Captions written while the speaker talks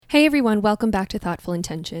Hey everyone, welcome back to Thoughtful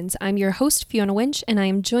Intentions. I'm your host, Fiona Winch, and I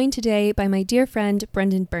am joined today by my dear friend,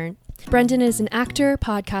 Brendan Byrne. Brendan is an actor,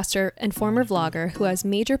 podcaster, and former vlogger who has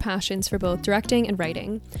major passions for both directing and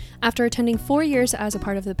writing. After attending 4 years as a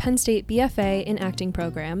part of the Penn State BFA in acting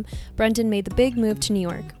program, Brendan made the big move to New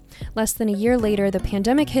York. Less than a year later, the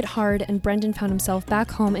pandemic hit hard, and Brendan found himself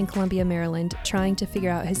back home in Columbia, Maryland, trying to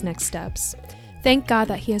figure out his next steps. Thank God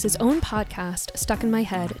that he has his own podcast, Stuck in My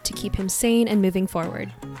Head, to keep him sane and moving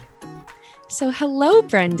forward. So hello,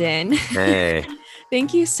 Brendan. Hey.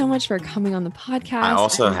 Thank you so much for coming on the podcast. I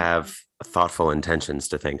also have thoughtful intentions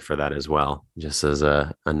to thank for that as well. Just as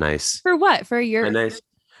a nice... For what? For your... A nice...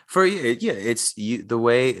 For you, yeah, it's you, the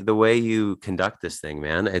way you conduct this thing,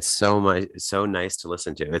 man. It's so nice to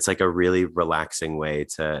listen to. It's like a really relaxing way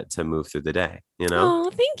to move through the day, you know?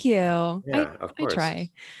 Oh, thank you. Yeah, of course. I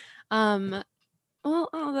try. Well,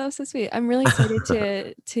 that was so sweet. I'm really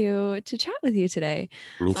excited to chat with you today.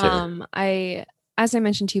 Me too. As I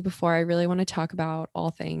mentioned to you before, I really want to talk about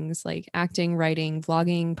all things like acting, writing,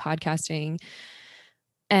 vlogging, podcasting,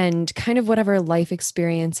 and kind of whatever life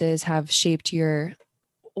experiences have shaped your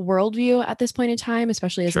worldview at this point in time,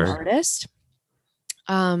 especially as an artist.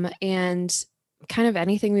 And kind of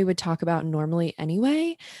anything we would talk about normally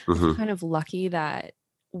anyway. Mm-hmm. I'm kind of lucky that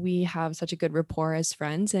we have such a good rapport as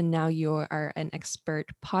friends, and now you are an expert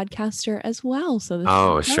podcaster as well. So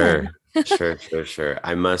this is sure.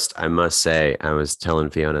 I must say, I was telling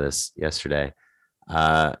Fiona this yesterday,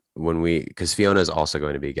 because Fiona is also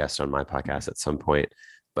going to be a guest on my podcast at some point.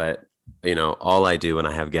 But you know, all I do when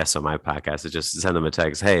I have guests on my podcast is just send them a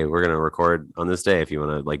text. Hey, we're going to record on this day if you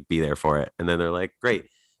want to like be there for it. And then they're like, great.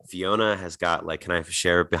 Fiona has got like, can I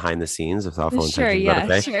share behind the scenes of Thoughtful Intentions?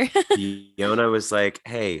 Yeah, sure. Fiona was like,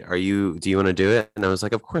 hey, do you want to do it? And I was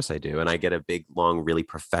like, of course I do. And I get a big, long, really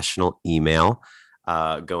professional email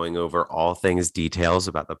going over all things details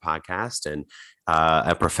about the podcast and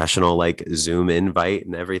a professional like Zoom invite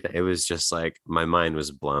and everything. It was just like, my mind was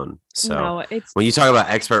blown. So when you talk about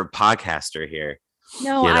expert podcaster here,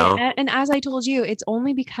 no, you know? And as I told you, it's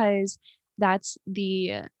only because that's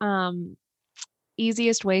the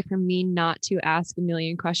easiest way for me not to ask a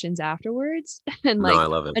million questions afterwards and I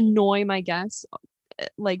love it. Annoy my guests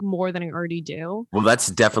like more than I already do. Well, that's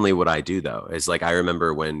definitely what I do though. Is like, I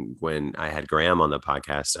remember when I had Graham on the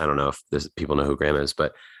podcast, I don't know if people know who Graham is,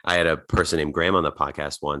 but I had a person named Graham on the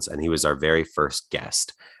podcast once, and he was our very first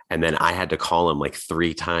guest. And then I had to call him like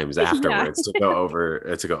 3 times afterwards to go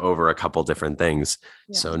over a couple different things.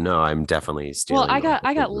 Yeah. So no, I'm definitely stealing. Well,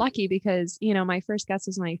 I got lucky because, you know, my first guest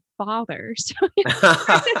was my father. So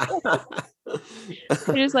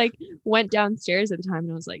I just like went downstairs at the time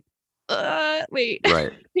and I was like, wait,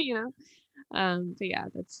 right. You know? But yeah,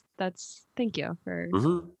 that's thank you for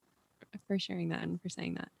sharing that and for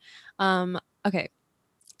saying that. Okay.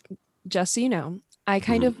 Just so you know, I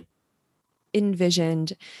kind of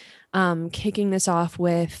envisioned kicking this off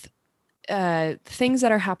with things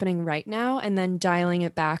that are happening right now and then dialing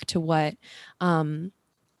it back to what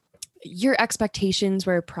your expectations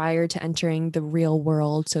were prior to entering the real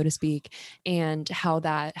world, so to speak, and how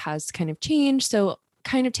that has kind of changed. So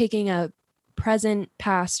kind of taking a present,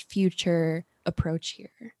 past, future approach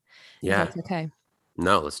here. Yeah. That's okay.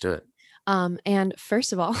 No, let's do it. And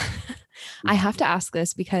first of all, I have to ask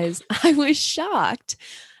this because I was shocked.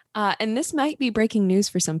 And this might be breaking news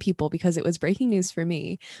for some people because it was breaking news for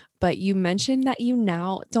me. But you mentioned that you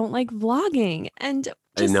now don't like vlogging. And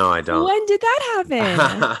no, I don't. When did that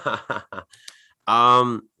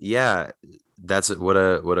happen? Yeah, that's what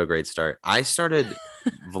a great start. I started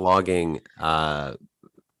vlogging.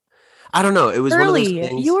 I don't know. It was early. One of those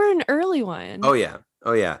things. You were an early one. Oh yeah.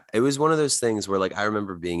 It was one of those things where like I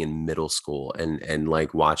remember being in middle school and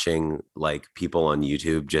like watching like people on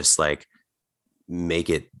YouTube just like make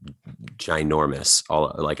it ginormous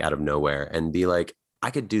all like out of nowhere and be like,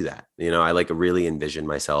 I could do that. You know, I like really envisioned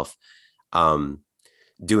myself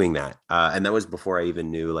doing that. And that was before I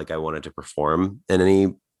even knew like I wanted to perform in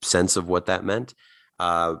any sense of what that meant.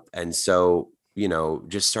 And so, you know,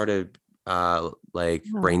 just started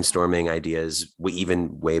brainstorming ideas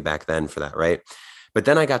even way back then for that. Right. But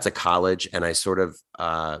then I got to college and I sort of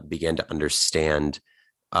began to understand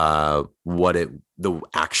the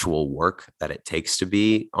actual work that it takes to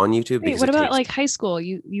be on YouTube. Wait, what about like high school?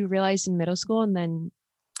 You realized in middle school, and then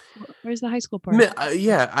where's the high school part?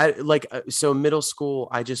 So middle school,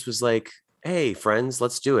 I just was like, hey friends,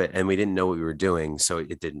 let's do it. And we didn't know what we were doing. So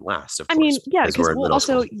it didn't last. Of course, mean, yeah, because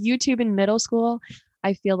also YouTube in middle school,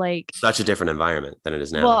 I feel like such a different environment than it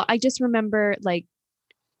is now. Well, I just remember like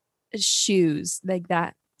shoes like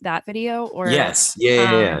that video or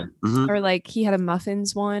or like he had a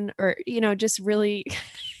muffins one or, you know, just really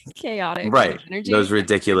chaotic kind Right. of energy. Those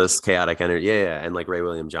ridiculous chaotic energy. Yeah, yeah. And like Ray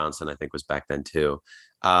William Johnson, I think was back then too.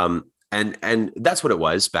 And that's what it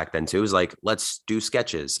was back then too. It was like, let's do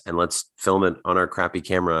sketches and let's film it on our crappy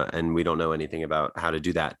camera. And we don't know anything about how to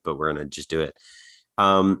do that, but we're gonna just do it.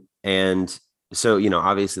 And so,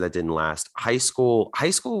 obviously that didn't last. High school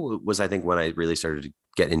was, I think, when I really started to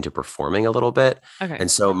get into performing a little bit. Okay.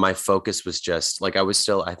 And so my focus was just like, I was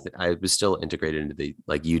still integrated into the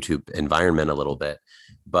like YouTube environment a little bit,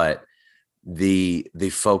 but the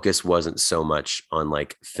focus wasn't so much on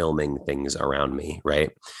like filming things around me.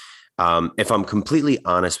 Right. If I'm completely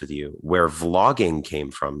honest with you, where vlogging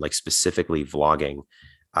came from, like specifically vlogging,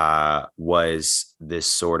 was this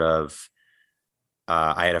sort of,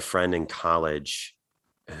 I had a friend in college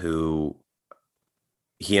who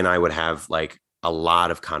he and I would have like a lot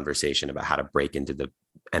of conversation about how to break into the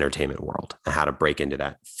entertainment world and how to break into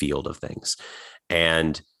that field of things.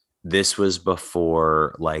 And this was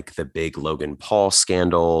before like the big Logan Paul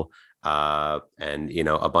scandal, and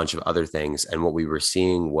a bunch of other things. And what we were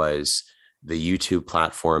seeing was the YouTube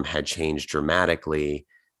platform had changed dramatically,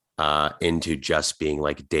 into just being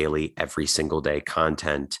like daily, every single day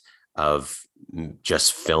content of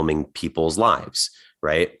just filming people's lives,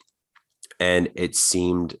 right? And it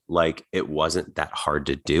seemed like it wasn't that hard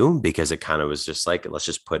to do because it kind of was just like, let's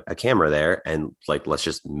just put a camera there and like, let's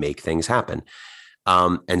just make things happen.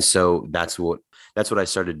 And so that's what I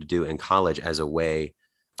started to do in college as a way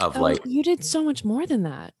of like, you did so much more than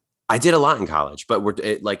that. I did a lot in college, but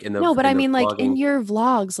like in the, no, but I mean, like vlogging, in your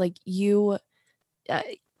vlogs, like you,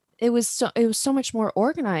 it was so much more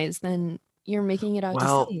organized than you're making it out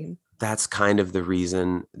to seem. That's kind of the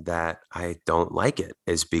reason that I don't like it,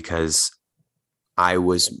 is because I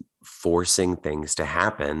was forcing things to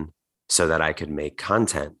happen so that I could make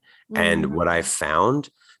content. And what I found,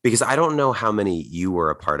 because I don't know how many you were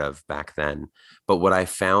a part of back then, but what I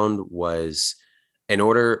found was, in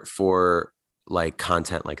order for like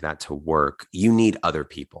content like that to work, you need other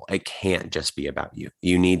people. It can't just be about you.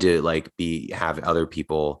 You need to like have other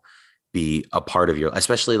people be a part of your,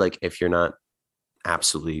 especially like if you're not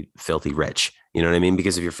absolutely filthy rich, you know what I mean?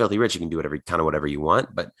 Because if you're filthy rich, you can do whatever you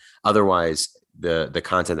want. But otherwise, the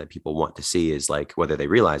content that people want to see is like, whether they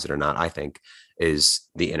realize it or not, I think, is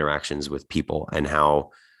the interactions with people and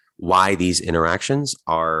why these interactions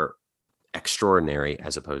are extraordinary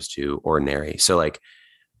as opposed to ordinary. So like,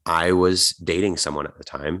 I was dating someone at the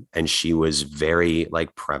time and she was very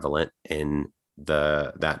like prevalent in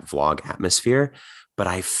that vlog atmosphere, but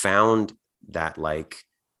I found that like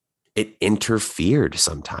it interfered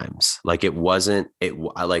sometimes. Like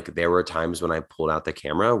like there were times when I pulled out the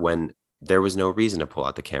camera when there was no reason to pull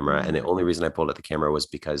out the camera. And the only reason I pulled out the camera was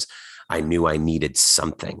because I knew I needed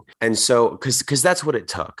something. And so, cause that's what it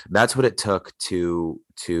took. That's what it took to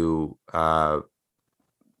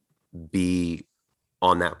be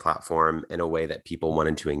on that platform in a way that people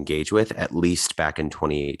wanted to engage with, at least back in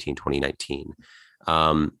 2018, 2019.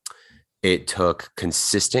 It took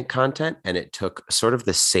consistent content and it took sort of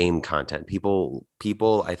the same content. People,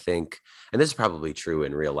 I think, and this is probably true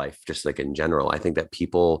in real life, just like in general, I think that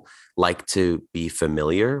people like to be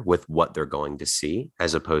familiar with what they're going to see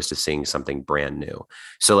as opposed to seeing something brand new.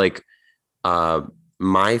 So like,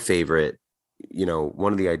 my favorite,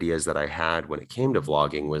 one of the ideas that I had when it came to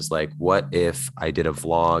vlogging was like, what if I did a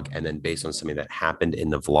vlog and then based on something that happened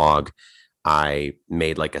in the vlog, I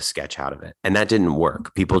made like a sketch out of it, and that didn't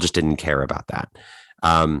work. People just didn't care about that.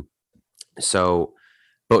 But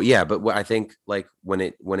what I think like when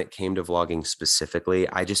it came to vlogging specifically,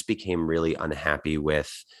 I just became really unhappy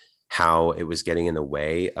with how it was getting in the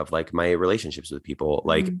way of like my relationships with people.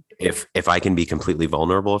 Like if I can be completely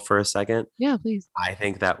vulnerable for a second. Yeah, please. I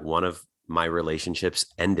think that one of my relationships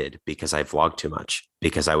ended because I vlogged too much,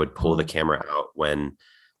 because I would pull the camera out when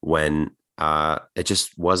it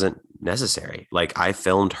just wasn't necessary. Like I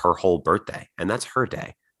filmed her whole birthday and that's her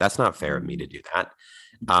day. That's not fair of me to do that.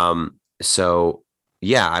 So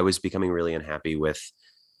yeah, I was becoming really unhappy with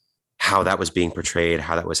how that was being portrayed,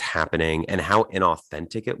 how that was happening, and how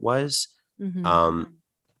inauthentic it was.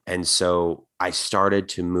 And so I started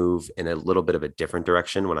to move in a little bit of a different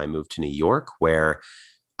direction when I moved to New York, where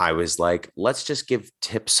I was like, let's just give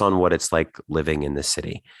tips on what it's like living in the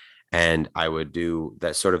city. And I would do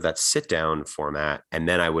that sort of that sit down format. And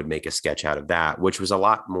then I would make a sketch out of that, which was a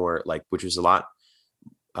lot more like,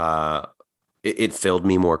 it filled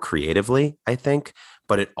me more creatively, I think,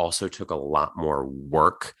 but it also took a lot more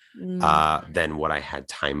work than what I had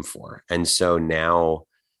time for. And so now,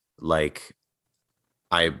 like,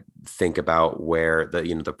 I think about where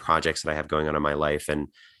the projects that I have going on in my life and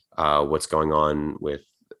what's going on with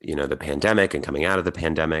the pandemic and coming out of the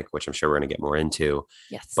pandemic, which I'm sure we're going to get more into.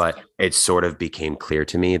 Yes. But it sort of became clear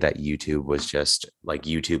to me that YouTube was just like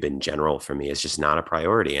YouTube in general for me is just not a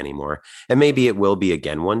priority anymore. And maybe it will be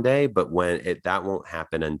again one day, but that won't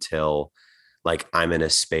happen until like I'm in a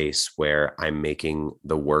space where I'm making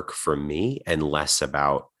the work for me and less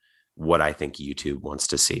about what I think YouTube wants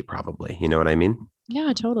to see, probably. You know what I mean?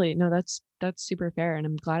 Yeah, totally. No, that's super fair. And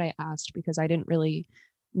I'm glad I asked because I didn't really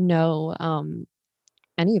know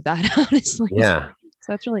any of that, honestly. Yeah.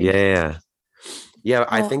 So that's really Yeah. interesting. Yeah. Yeah.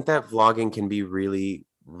 I Well, think that vlogging can be really,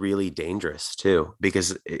 really dangerous too,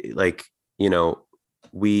 because like, you know,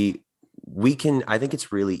 we, I think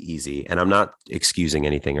it's really easy, and I'm not excusing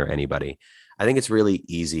anything or anybody. I think it's really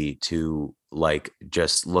easy to like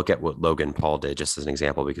just look at what Logan Paul did, just as an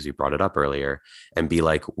example, because we brought it up earlier, and be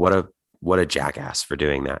like, what a jackass for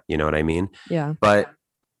doing that. You know what I mean? yeah. But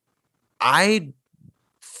I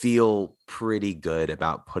feel pretty good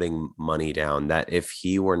about putting money down that if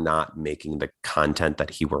he were not making the content that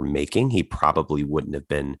he were making, he probably wouldn't have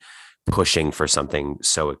been pushing for something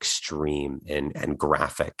so extreme and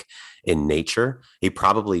graphic in nature. He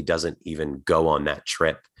probably doesn't even go on that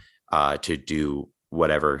trip to do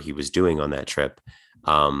whatever he was doing on that trip.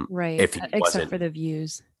 Right. If he Except wasn't for the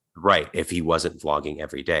views. right, if he wasn't vlogging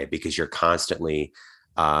every day, because you're constantly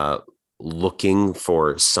uh, looking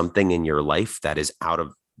for something in your life that is out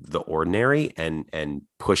of the ordinary and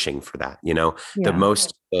pushing for that. Yeah.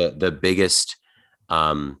 The biggest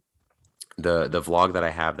the vlog that I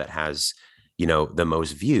have that has the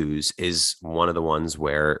most views is one of the ones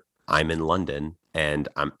where I'm in London and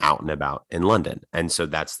I'm out and about in London, and so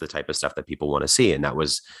that's the type of stuff that people want to see. And that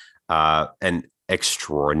was an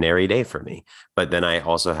extraordinary day for me. But then I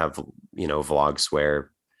also have vlogs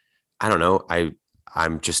where I don't know,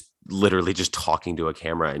 I'm just literally just talking to a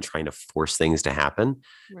camera and trying to force things to happen.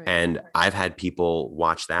 Right. And I've had people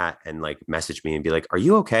watch that and like message me and be like, "Are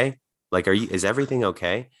you okay? Like, is everything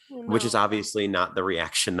okay?" Oh, Which is no. obviously not the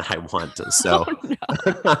reaction that I want. So,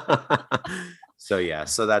 Oh, no. so yeah,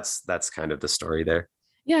 so that's kind of the story there.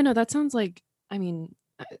 Yeah, no, that sounds like, I mean,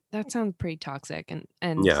 that sounds pretty toxic.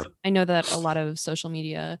 And Yeah. I know that a lot of social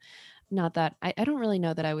media, not that I don't really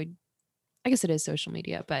know that I would, I guess it is social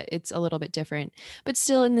media, but it's a little bit different, but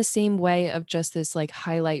still in the same way of just this like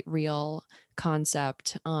highlight reel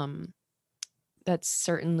concept. That's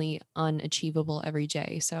certainly unachievable every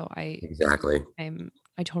day. So Exactly.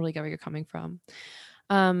 I totally get where you're coming from.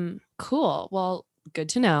 Cool. Well, good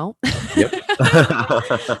to know. Yep.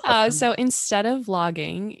 So instead of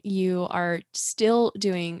vlogging, you are still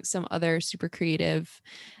doing some other super creative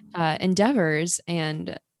endeavors.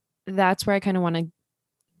 And that's where I kind of want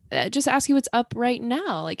to just ask you what's up right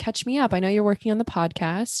now. Like, catch me up. I know you're working on the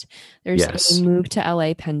podcast. There's Yes. a move to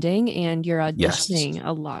LA pending, and you're Yes. auditioning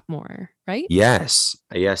a lot more, right? Yes.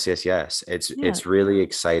 Yes. Yes. Yes. It's really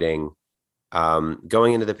exciting.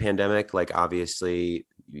 Going into the pandemic, like obviously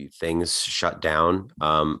things shut down.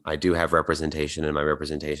 I do have representation in my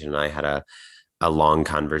representation, and I had a long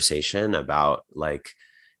conversation about like,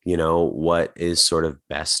 what is sort of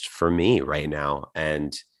best for me right now.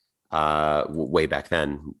 And way back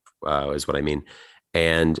then is what I mean.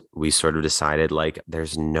 And we sort of decided like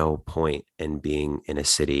there's no point in being in a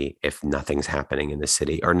city if nothing's happening in the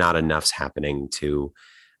city or not enough's happening to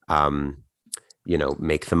um,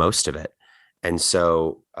 make the most of it. And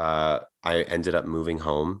so I ended up moving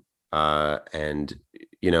home and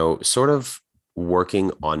sort of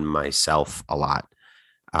working on myself a lot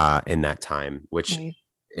in that time, which Nice.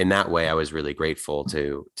 in that way I was really grateful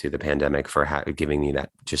to the pandemic for giving me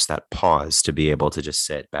that pause to be able to just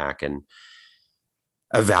sit back and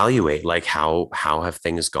evaluate like how have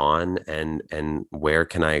things gone and where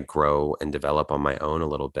can I grow and develop on my own a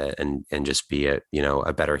little bit and just be a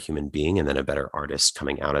better human being and then a better artist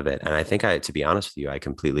coming out of it. And I think to be honest with you, I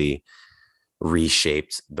completely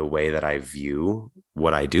reshaped the way that I view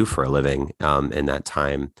what I do for a living in that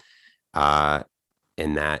time.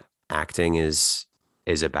 In that acting is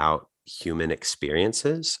about human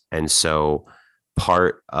experiences. And so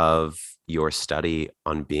part of your study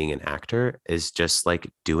on being an actor is just like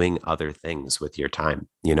doing other things with your time.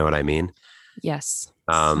 You know what I mean? Yes.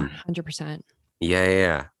 Um, 100%.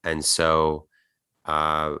 yeah. And so,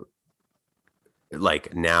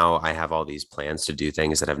 like now I have all these plans to do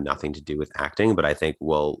things that have nothing to do with acting, but I think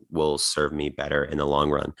will serve me better in the long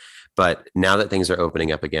run. But now that things are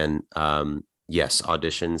opening up again, yes,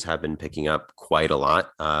 auditions have been picking up quite a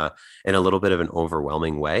lot, in a little bit of an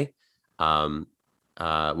overwhelming way.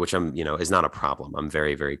 Which is not a problem. I'm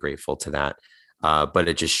very, very grateful to that. But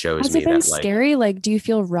it just shows Has me it been that like scary? Like, do you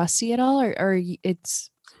feel rusty at all, or it's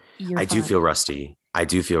you're I do fine? feel rusty. I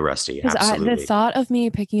do feel rusty. Because the Absolutely. thought of me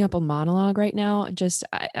picking up a monologue right now, just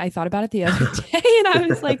I thought about it the other day and I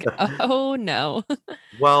was like, oh no.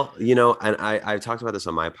 Well, and I've talked about this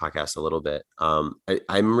on my podcast a little bit.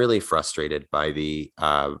 I'm really frustrated by the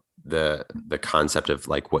concept of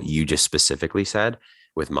like what you just specifically said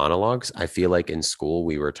with monologues. I feel like in school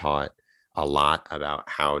we were taught a lot about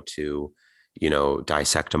how to,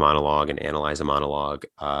 dissect a monologue and analyze a monologue,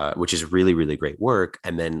 which is really, really great work.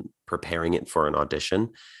 And then preparing it for an audition.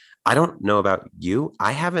 I don't know about you.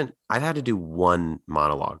 I've had to do one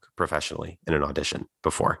monologue professionally in an audition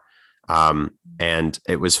before. And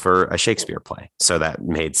it was for a Shakespeare play. So that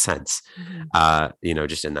made sense,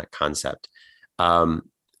 just in that concept.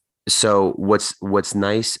 So what's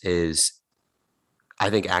nice is I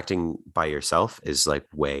think acting by yourself is like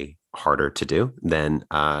way harder to do than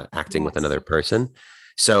acting with Yes. another person.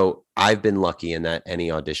 So I've been lucky in that any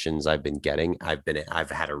auditions I've been getting, I've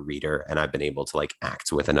had a reader and I've been able to like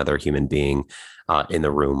act with another human being in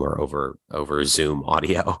the room or over Zoom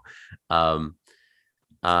audio. Um,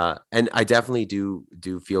 and I definitely do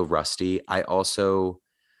feel rusty. I also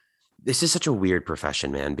This is such a weird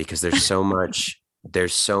profession, man, because there's so much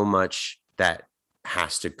that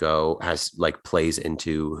has like plays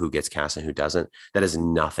into who gets cast and who doesn't. That has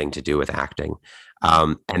nothing to do with acting.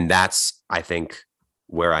 And that's, I think,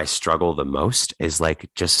 where I struggle the most is like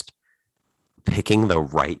just picking the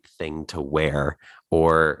right thing to wear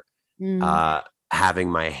or Mm. uh, having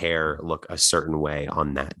my hair look a certain way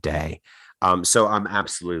on that day. So I'm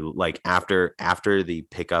absolutely like after the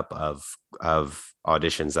pickup of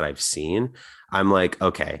auditions that I've seen, I'm like,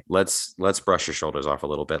 okay, let's brush your shoulders off a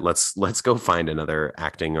little bit. Let's go find another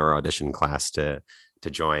acting or audition class to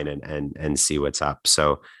join and see what's up.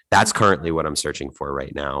 So that's currently what I'm searching for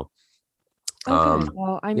right now. Oh, good.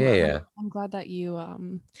 Well, Yeah, yeah. I'm glad that you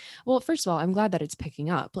well, first of all, I'm glad that it's picking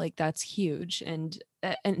up. Like that's huge and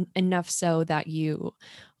enough so that you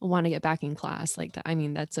want to get back in class like that. I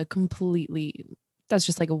mean, that's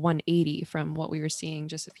just like a 180 from what we were seeing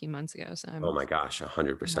just a few months ago. So Oh my gosh, I'm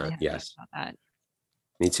really 100%. happy Yes, about that.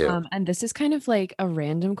 me too. And this is kind of like a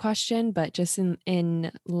random question, but just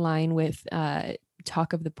in line with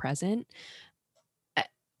talk of the present. Uh,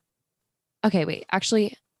 Okay, wait.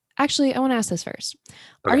 Actually, I want to ask this first.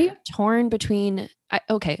 Are Okay. you torn between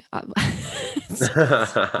okay,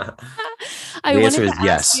 The I answer wanted to is ask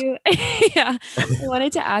yes. you yeah, I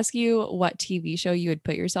wanted to ask you what TV show you would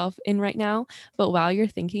put yourself in right now, but while you're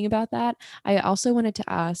thinking about that, I also wanted to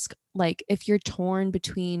ask like if you're torn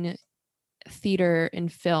between theater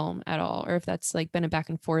and film at all or if that's like been a back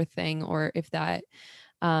and forth thing or if that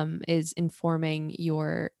is informing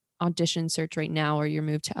your audition search right now or your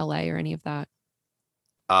move to LA or any of that.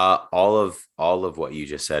 All of what you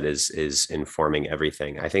just said is informing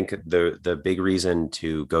everything. I think the big reason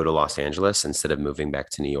to go to Los Angeles instead of moving back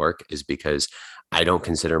to New York is because I don't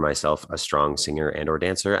consider myself a strong singer and or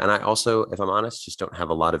dancer, and I also, if I'm honest, just don't have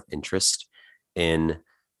a lot of interest in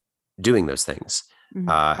doing those things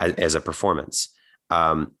Mhm. as a performance.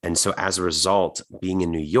 And so as a result, being in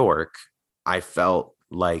New York, I felt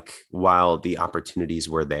like while the opportunities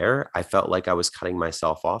were there, I felt like I was cutting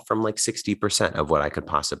myself off from like 60% of what I could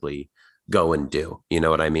possibly go and do. You know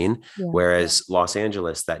what I mean? Yeah. Whereas Los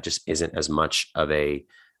Angeles, that just isn't as much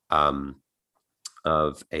um,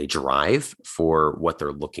 of a drive for what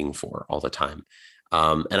they're looking for all the time.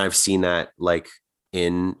 And I've seen that like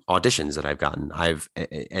in auditions that I've gotten.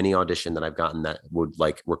 Any audition that I've gotten that would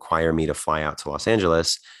like require me to fly out to Los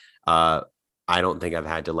Angeles. Uh, I don't think I've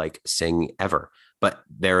had to like sing ever, but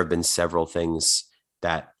there have been several things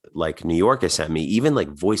that like New York has sent me, even like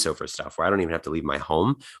voiceover stuff where I don't even have to leave my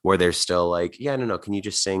home, where they're still like, yeah, no, can you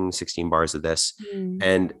just sing 16 bars of this? Mm.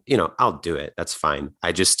 And I'll do it. That's fine.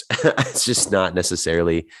 It's just not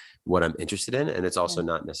necessarily what I'm interested in, and it's also Yeah.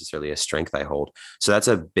 not necessarily a strength I hold. So that's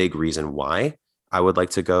a big reason why I would like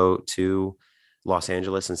to go to Los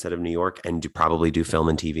Angeles instead of New York and probably do film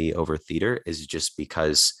and TV over theater, is just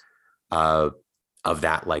because uh, of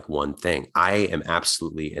that like one thing. I am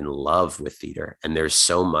absolutely in love with theater, and there's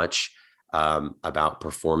so much about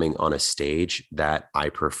performing on a stage that I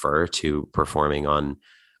prefer to performing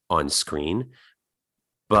on screen.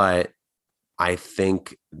 But I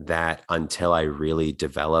think that until I really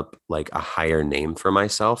develop like a higher name for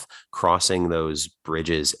myself, crossing those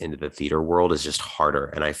bridges into the theater world is just harder.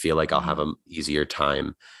 And I feel like I'll have Mhm. an easier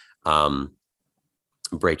time um,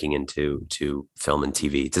 breaking into film and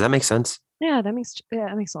TV. Does that make sense? Yeah, that makes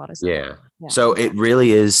a lot of sense. Yeah. Yeah. So it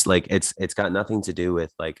really is like it's got nothing to do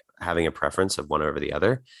with like having a preference of one over the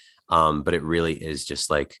other. But it really is just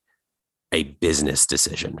like a business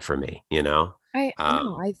decision for me, you know? I no,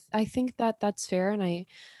 Um, I think that that's fair and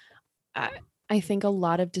I I think a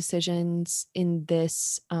lot of decisions in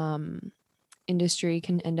this industry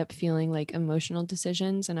can end up feeling like emotional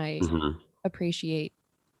decisions, and I Hmm. appreciate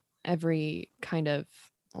every kind of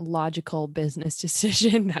logical business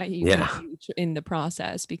decision that you can Yeah. reach in the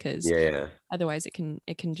process, because Yeah. Yeah. otherwise it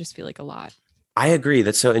can just feel like a lot. I agree.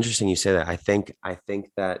 That's so interesting you say that. I think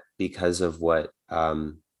that because of what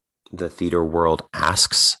the theater world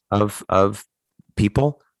asks of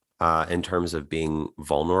people in terms of being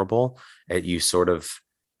vulnerable, you sort of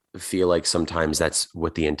feel like sometimes that's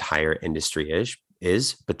what the entire industry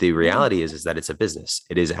is. But the Yeah. reality is that it's a business.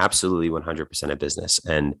 It is absolutely 100% a business,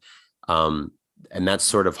 um and that's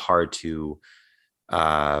sort of hard to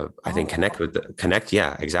I think Follow. connect.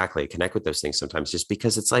 Yeah, exactly. Connect with those things sometimes just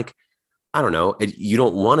because it's like, I don't know. You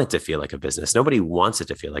don't want it to feel like a business. Nobody wants it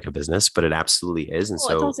to feel like a business, but it absolutely is. And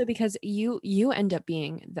Well, it's so, also because you end up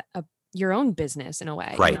being your own business in a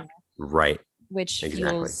way, right, right, which exactly.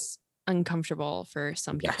 feels uncomfortable for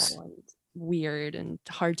some Yes. people and weird and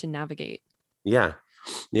hard to navigate. Yeah.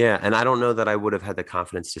 Yeah. And I don't know that I would have had the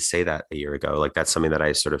confidence to say that a year ago. Like, that's something that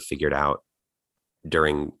I sort of figured out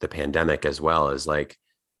during the pandemic as well, is like,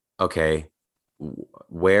 okay,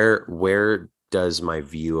 where does my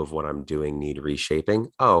view of what I'm doing need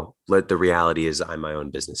reshaping? Oh, the reality is I'm my own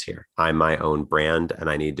business here. I'm my own brand, and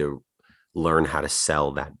I need to learn how to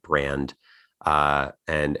sell that brand,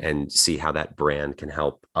 and see how that brand can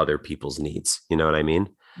help other people's needs. You know what I mean?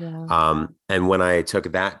 Yeah. And when I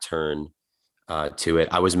took that turn to it,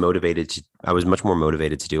 I was much more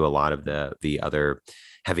motivated to do a lot of the other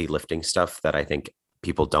heavy lifting stuff that I think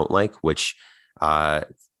people don't like, which uh,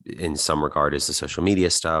 in some regard is the social media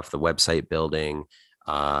stuff, the website building,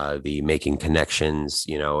 the making connections,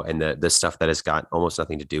 and the stuff that has got almost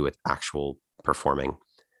nothing to do with actual performing.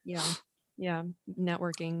 Yeah. Yeah.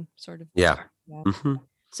 Networking sort of. Yeah. Yeah. Hmm.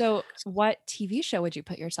 So, what TV show would you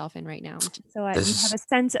put yourself in right now? Just so we have This a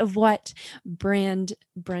sense of what brand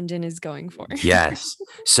Brendan is going for. Yes.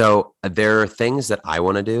 So there are things that I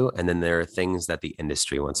want to do, and then there are things that the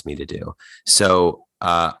industry wants me to do. So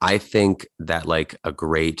I think that, like, a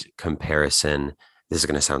great comparison, this is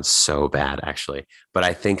going to sound so bad actually, but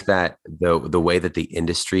I think that the way that the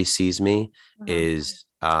industry sees me Uh-huh.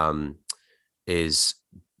 is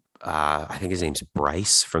I think his name's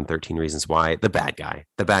Bryce from 13 Reasons Why, the bad guy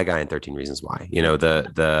in 13 Reasons Why.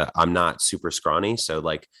 The I'm not super scrawny, so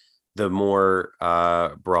like the more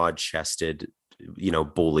broad chested,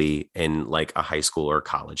 bully in like a high school or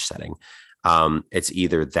college setting. It's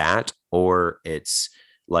either that, or it's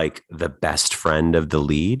like the best friend of the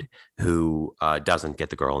lead who doesn't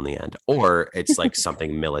get the girl in the end, or it's like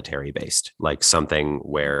something military based, like something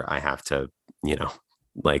where I have to, you know,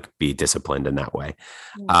 like be disciplined in that way.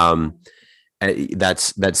 um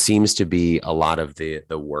that seems to be a lot of the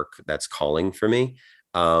work that's calling for me.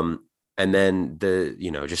 And then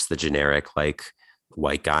just the generic, like,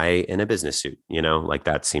 white guy in a business suit, like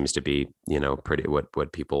that seems to be, pretty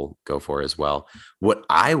what people go for as well. What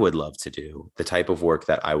I would love to do, the type of work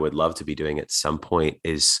that I would love to be doing at some point,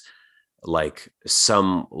 is like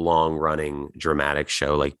some long running dramatic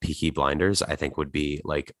show like Peaky Blinders. I think would be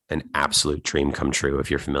like an absolute dream come true,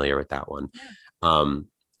 if you're familiar with that one. um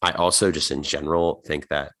I also just in general think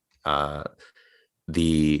that uh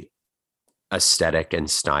the aesthetic and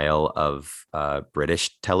style of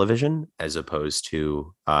British television, as opposed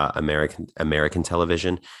to American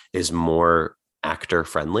television, is more actor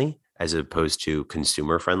friendly as opposed to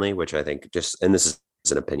consumer friendly, which I think, just, and this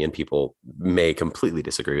is an opinion, people may completely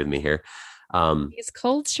disagree with me here. He's Uh,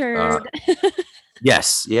 cultured.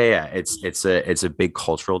 yes, yeah, yeah. It's a big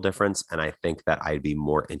cultural difference, and I think that I'd be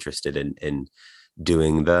more interested in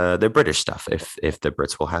doing the British stuff if the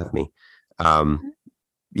Brits will have me. Um,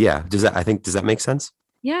 yeah, does that make sense?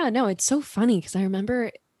 Yeah, no, it's so funny because I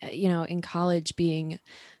remember, in college being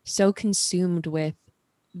so consumed with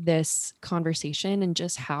this conversation and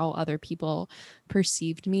just how other people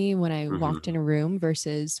perceived me when I walked Hmm. in a room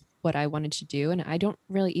versus what I wanted to do. And I don't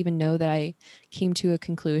really even know that I came to a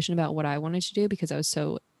conclusion about what I wanted to do because I was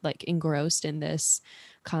so like engrossed in this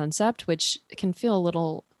concept, which can feel a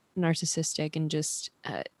little narcissistic and just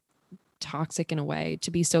toxic in a way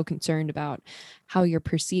to be so concerned about how you're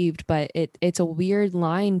perceived, but it's a weird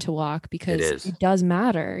line to walk It because is. it does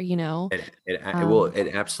matter. Well, um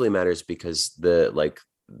it absolutely matters, because the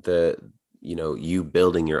you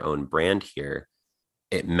building your own brand here,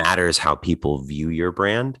 it matters how people view your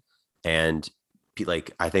brand. And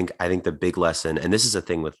like, I think the big lesson, and this is a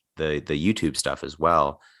thing with the YouTube stuff as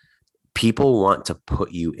well, people want to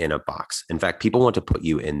put you in a box. In fact, people want to put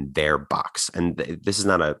you in their box, and this is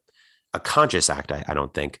not a conscious act, I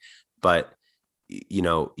don't think, but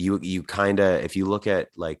you kind of, if you look at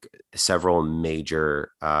like several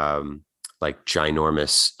major like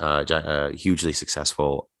ginormous hugely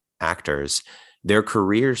successful actors, their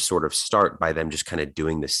careers sort of start by them just kind of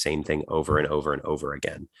doing the same thing over and over and over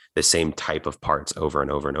again, the same type of parts over and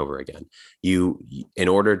over and over again. In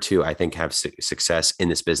order to, I think, have success in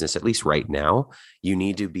this business, at least right now, you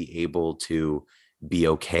need to be able to be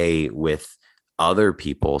okay with other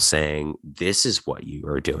people saying, this is what you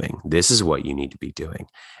are doing, this is what you need to be doing.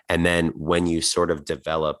 And then when you sort of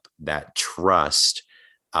develop that trust,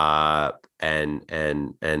 and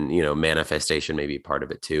manifestation may be part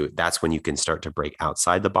of it too, that's when you can start to break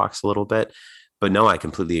outside the box a little bit. But no, I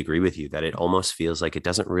completely agree with you that it almost feels like it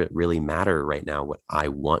doesn't really matter right now what I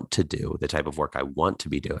want to do, the type of work I want to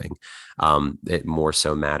be doing. It more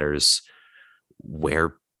so matters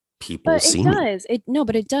where people But see it me. does.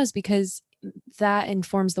 But it does, because that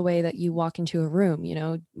informs the way that you walk into a room,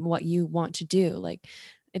 what you want to do. Like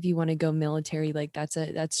if you want to go military, like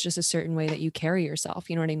that's just a certain way that you carry yourself,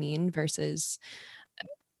 you know what I mean? Versus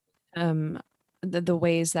um the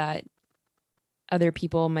ways that other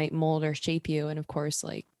people might mold or shape you. And of course,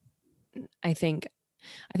 like I think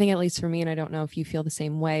at least for me, and I don't know if you feel the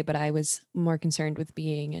same way, but I was more concerned with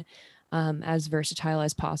being as versatile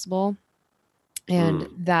as possible. And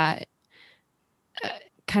Mm. that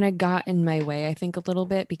kind of got in my way, I think, a little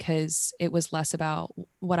bit, because it was less about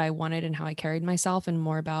what I wanted and how I carried myself and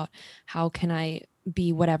more about how can I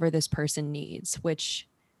be whatever this person needs, which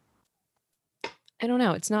I don't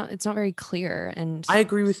know. It's not very clear. And I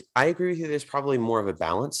agree with you. There's probably more of a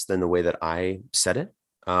balance than the way that I said it.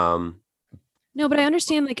 Um, no, but I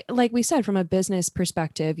understand, like we said, from a business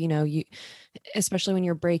perspective, you, especially when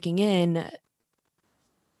you're breaking in,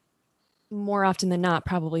 more often than not,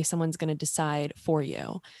 probably someone's going to decide for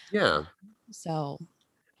you. yeah. So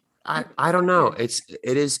I don't know. It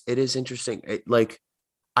is interesting. Like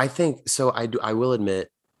I think so. I will admit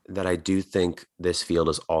that I do think this field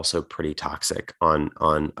is also pretty toxic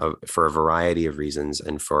for a variety of reasons,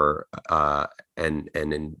 and for and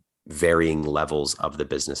in varying levels of the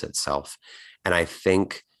business itself. And I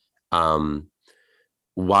think um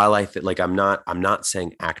while I think, like, I'm not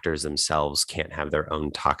saying actors themselves can't have their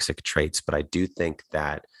own toxic traits, but I do think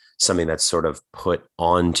that something that's sort of put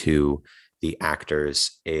onto the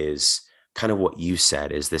actors is kind of what you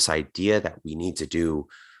said, is this idea that we need to do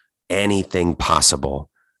anything possible,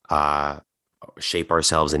 uh, shape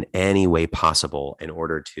ourselves in any way possible in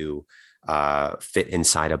order to fit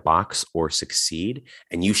inside a box or succeed.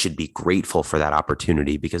 And you should be grateful for that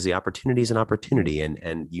opportunity, because the opportunity is an opportunity,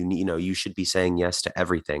 and you should be saying yes to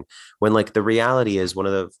everything. When, like, the reality is, one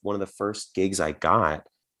of the first gigs I got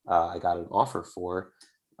an offer for.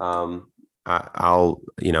 I'll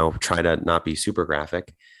try to not be super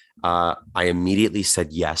graphic. I immediately said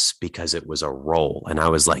yes because it was a role, and I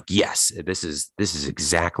was like, yes, this is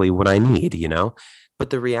exactly what I need.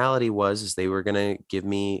 But the reality was, is they were gonna give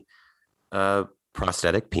me a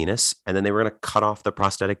prosthetic penis, and then they were gonna cut off the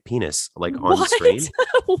prosthetic penis, like, on what? screen.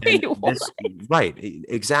 And Wait, what? this, right,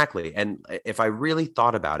 exactly. And if I really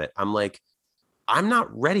thought about it, I'm like, I'm not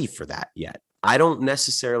ready for that yet. I don't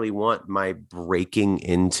necessarily want my breaking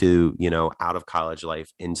into, out of college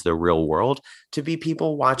life into the real world to be people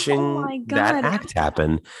Oh watching my that God. act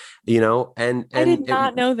happen, and I did it,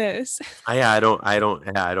 not know this. I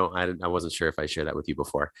wasn't sure if I shared that with you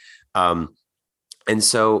before. Um, and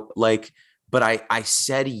so, like, but I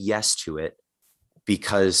said yes to it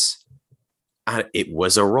because it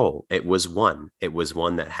was a role. It was one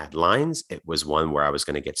that had lines. It was one where I was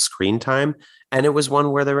going to get screen time, and it was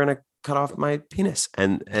one where they were going to cut off my penis.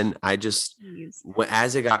 And I just, Jeez.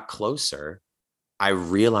 as it got closer, I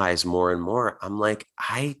realized more and more, I'm like,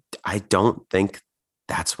 I don't think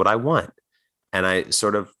that's what I want. And I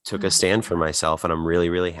sort of took a stand for myself, and I'm really,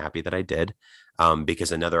 really happy that I did,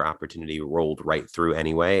 because another opportunity rolled right through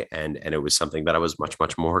anyway, and it was something that I was much,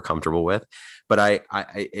 much more comfortable with. But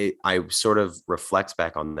I sort of reflect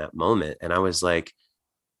back on that moment, and I was like,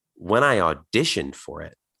 when I auditioned for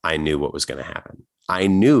it, I knew what was going to happen. I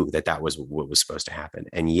knew that that was what was supposed to happen,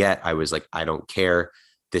 and yet I was like, I don't care.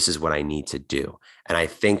 This is what I need to do. And I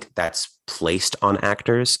think that's placed on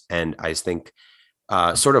actors, and I think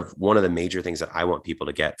sort of one of the major things that I want people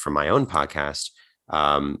to get from my own podcast,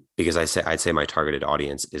 because I'd say my targeted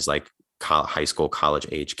audience is like high school, college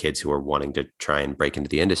age kids who are wanting to try and break into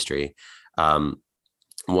the industry. Um,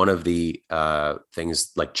 One of the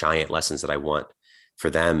things, like, giant lessons that I want for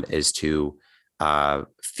them is to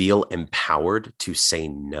feel empowered to say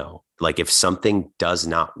no. Like, if something does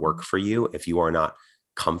not work for you, if you are not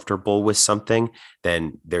comfortable with something,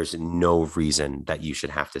 then there's no reason that you should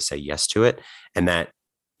have to say yes to it. And that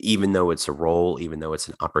even though it's a role, even though it's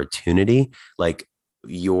an opportunity, like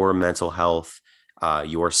your mental health,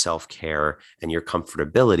 your self-care and your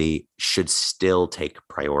comfortability should still take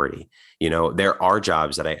priority. There are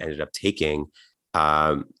jobs that I ended up taking,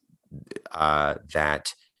 um,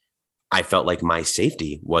 that I felt like my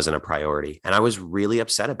safety wasn't a priority. And I was really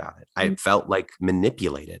upset about it. I felt like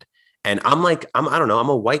manipulated. And I don't know, I'm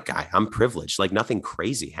a white guy. I'm privileged. Like nothing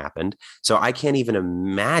crazy happened. So I can't even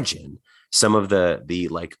imagine some of the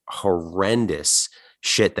like horrendous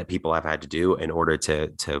shit that people have had to do in order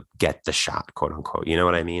to get the shot, quote unquote. You know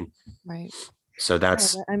what I mean? Right. So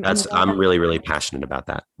Yeah, I'm glad I'm that really, really passionate about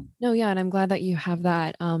that. no, yeah, and I'm glad that you have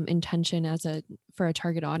that intention for a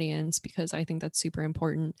target audience, because I think that's super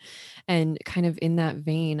important. And kind of in that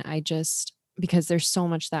vein, because there's so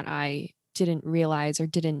much that I didn't realize or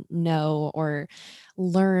didn't know or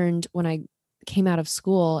learned when I came out of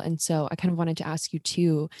school. And so I kind of wanted to ask you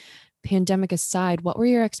too, pandemic aside, what were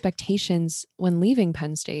your expectations when leaving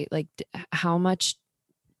Penn State? Like, how much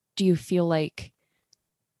do you feel like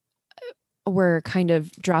were kind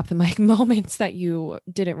of drop the mic moments that you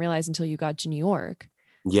didn't realize until you got to New York?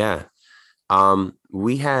 Yeah.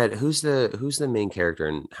 We had who's the main character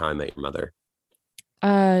in How I Met Your Mother?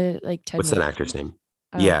 Like Ted What's that Mosby. actor's name?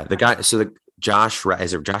 Uh, Yeah, the guy. So the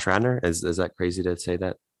is it Josh Radner? Is that crazy to say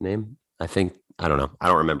that name? I think I don't know. I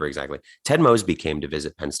don't remember exactly. Ted Mosby came to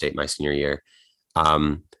visit Penn State my senior year,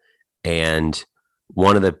 um, and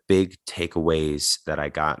one of the big takeaways that I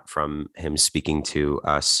got from him speaking to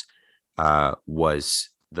us, was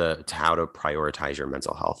the how to prioritize your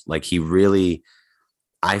mental health. Like he really,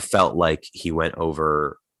 I felt like he went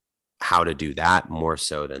over how to do that more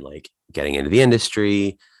so than like getting into the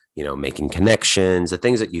industry, making connections, the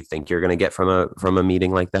things that you think you're going to get from a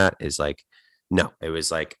meeting like that is like, no, it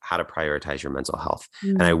was like how to prioritize your mental health.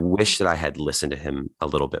 And I mm, wish that I had listened to him a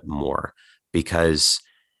little bit more because,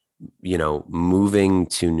 moving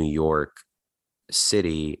to New York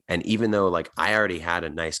City, and even though like I already had a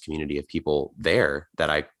nice community of people there that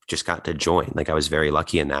I just got to join, like I was very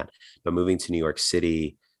lucky in that, but moving to New York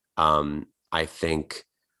City, I think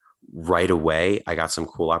right away I got some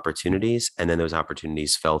cool opportunities, and then those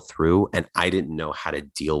opportunities fell through and I didn't know how to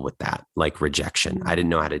deal with that, like rejection. I mm, didn't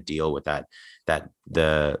know how to deal with that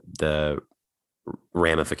the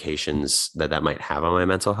ramifications that might have on my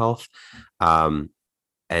mental health. um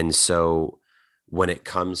and so when it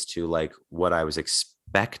comes to like what I was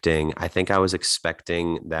expecting, I think I was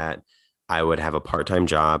expecting that I would have a part-time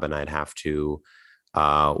job and I'd have to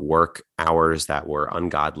work hours that were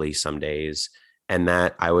ungodly some days, and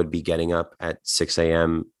that I would be getting up at 6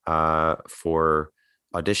 a.m. For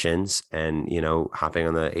auditions and, hopping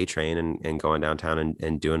on the A train and going downtown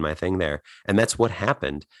and doing my thing there. And that's what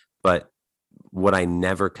happened. But what I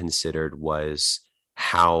never considered was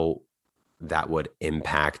how that would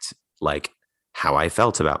impact like how I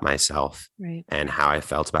felt about myself right. and how I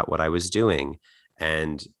felt about what I was doing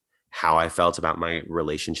and how I felt about my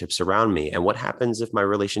relationships around me. And what happens if my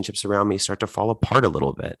relationships around me start to fall apart a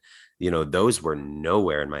little bit? Those were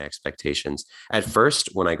nowhere in my expectations. At first,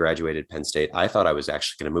 when I graduated Penn State, I thought I was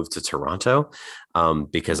actually going to move to Toronto,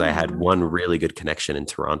 because I had Oh, one really good connection in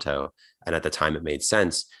Toronto. And at the time, it made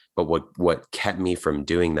sense. But what kept me from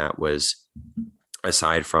doing that was,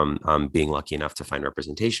 aside from being lucky enough to find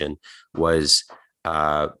representation, was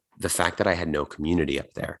uh, the fact that I had no community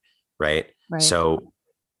up there. Right. right. So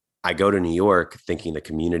I go to New York thinking the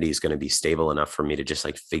community is going to be stable enough for me to just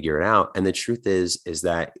like figure it out. And the truth is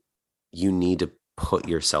that you need to put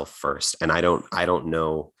yourself first. And I don't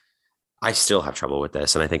know. I still have trouble with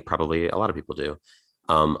this. And I think probably a lot of people do,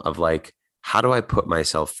 of like, how do I put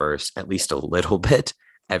myself first, at least a little bit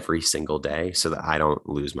every single day so that I don't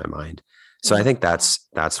lose my mind? So I Mm, think that's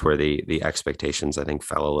where the expectations I think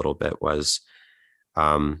fell a little bit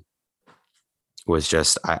um, was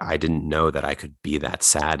just I didn't know that I could be that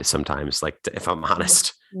sad sometimes, like if I'm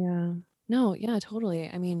honest. yeah. No, yeah, totally.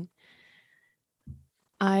 I mean,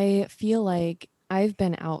 I feel like I've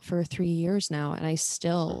been out for 3 years now, and I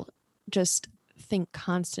still just think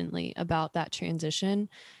constantly about that transition,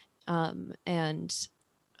 and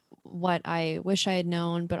what I wish I had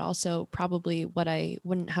known, but also probably what I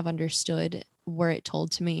wouldn't have understood were it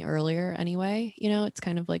told to me earlier anyway. It's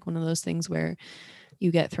kind of like one of those things where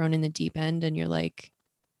you get thrown in the deep end and you're like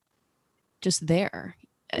just there.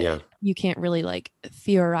 Yeah. You can't really like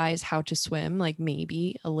theorize how to swim, like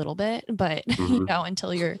maybe a little bit, but Hmm.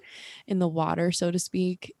 until you're in the water, so to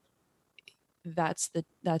speak, that's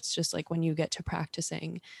just like when you get to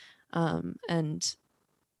practicing. And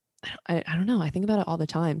I don't know. I think about it all the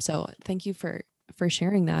time. So thank you for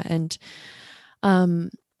sharing that. And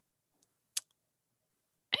um,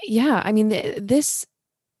 yeah, I mean, this.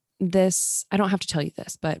 this, I don't have to tell you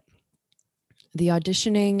this, but the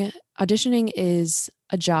auditioning is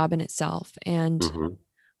a job in itself. And Hmm.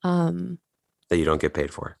 um That you don't get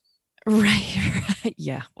paid for. right, right.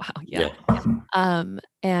 Yeah. Wow. Yeah. Yeah.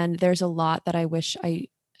 And there's a lot that I wish I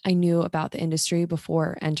knew about the industry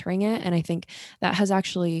before entering it. And I think that has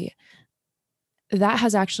actually that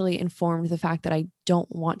has actually informed the fact that I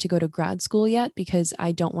don't want to go to grad school yet, because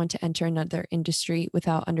I don't want to enter another industry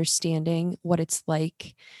without understanding what it's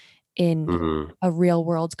like in Hmm. a real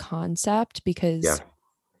world concept, Yeah. because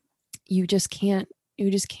you just can't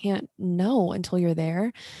know until you're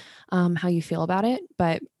there, how you feel about it.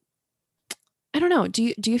 But I don't know.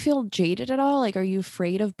 Do you feel jaded at all? Like, are you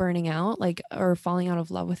afraid of burning out, like, or falling out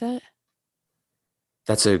of love with it?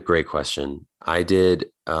 That's a great question. I did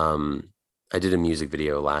a music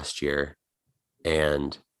video last year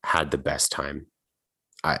and had the best time.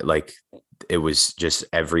 I like it was just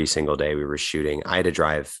every single day we were shooting. I had to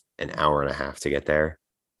drive an hour and a half to get there,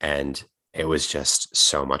 and it was just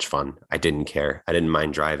so much fun. I didn't care. I didn't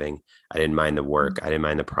mind driving. I didn't mind the work. I didn't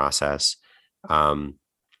mind the process. Um,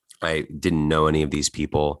 I didn't know any of these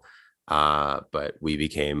people, but we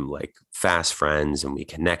became like fast friends and we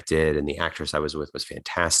connected. And the actress I was with was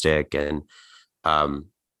fantastic, and um,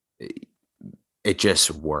 it just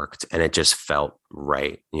worked and it just felt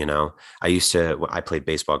right. I played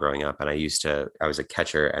baseball growing up, and I was a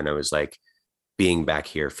catcher, and I was like, being back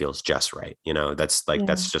here feels just right. Yeah. That's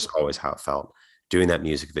just always how it felt. Doing that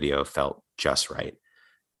music video felt just right.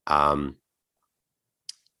 Um,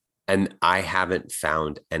 and I haven't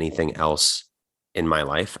found anything else in my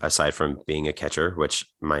life aside from being a catcher, which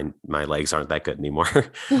my legs aren't that good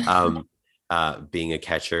anymore. um, Being a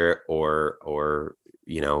catcher or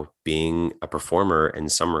being a performer in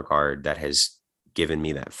some regard that has given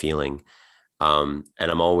me that feeling. And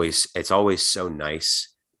it's always so nice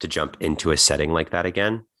to jump into a setting like that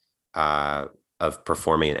again, uh, of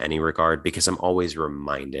performing in any regard, because I'm always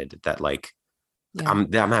reminded that like Yeah.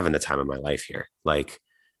 I'm having the time of my life here. Like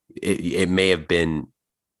it may have been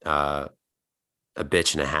uh, a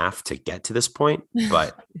bitch and a half to get to this point,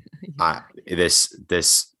 but I this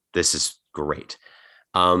is great.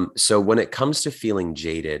 So when it comes to feeling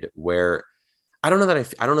jaded, where I don't know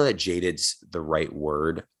that jaded's the right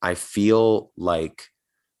word. I feel like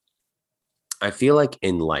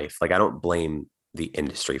in life, like I don't blame the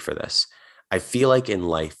industry for this. I feel like in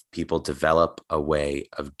life, people develop a way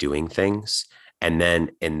of doing things, and then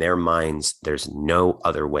in their minds, there's no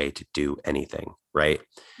other way to do anything, right?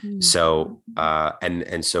 Mm. So,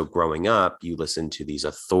 and so growing up, you listen to these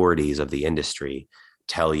authorities of the industry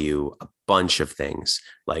tell you a bunch of things.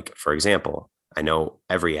 Like, for example, I know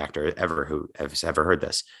every actor ever who has ever heard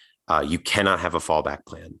this. You cannot have a fallback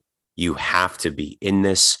plan. You have to be in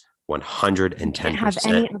this You can't have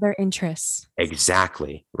any 110%. other interests.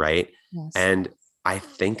 Exactly. Right. Yes. And I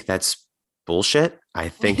think that's bullshit. I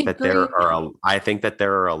agree. I think that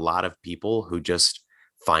there are a lot of people who just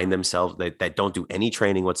find themselves that don't do any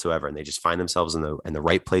training whatsoever, and they just find themselves in the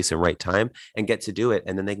right place and right time and get to do it,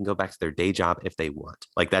 and then they can go back to their day job if they want.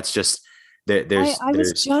 Like that's just I was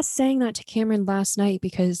there's just saying that to Cameron last night,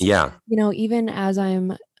 because, yeah, even as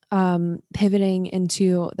I'm pivoting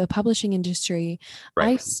into the publishing industry,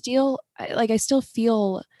 right. I still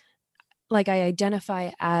feel like I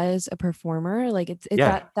identify as a performer. Like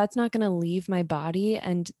Yeah, that's not going to leave my body,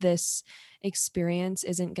 and this experience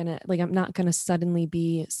isn't going to, like, I'm not going to suddenly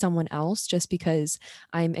be someone else just because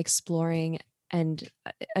I'm exploring and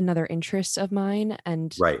another interest of mine,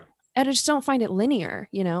 and right. I just don't find it linear,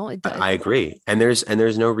 I agree. And there's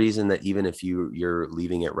no reason that even if you're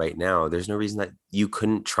leaving it right now, there's no reason that you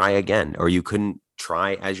couldn't try again, or you couldn't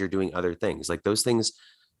try as you're doing other things. Like those things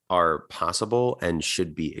are possible and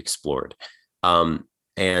should be explored. Um,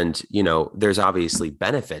 and there's obviously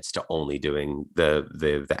benefits to only doing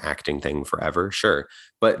the acting thing forever, sure,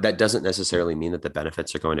 but that doesn't necessarily mean that the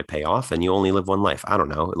benefits are going to pay off and you only live one life. I don't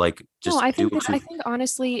know, like No, just do what I you. think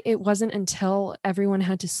honestly, it wasn't until everyone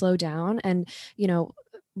had to slow down. And, you know,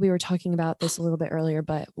 we were talking about this a little bit earlier,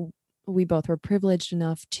 but we both were privileged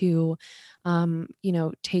enough to,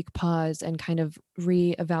 take pause and kind of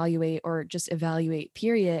reevaluate, or just evaluate,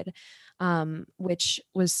 period, which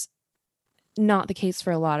was not the case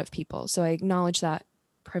for a lot of people. So I acknowledge that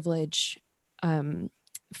privilege, um,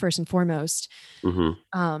 first and foremost. Mhm.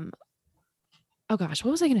 Um, oh gosh,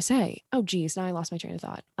 what was I going to say? Oh geez, now I lost my train of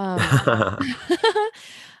thought.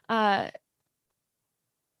 Uh,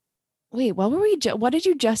 Wait, what were we? What did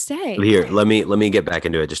you just say? Here, let me get back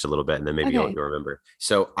into it just a little bit, and then maybe Okay. you'll remember.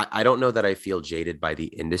 So I don't know that I feel jaded by the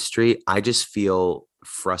industry. I just feel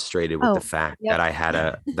frustrated with the Oh, fact that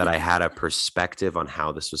yep. I had a perspective on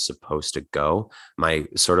how this was supposed to go, my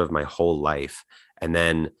sort of my whole life. And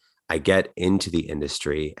then I get into the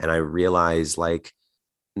industry and I realize like,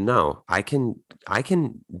 no, I can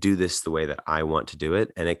do this the way that I want to do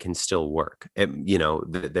it, and it can still work.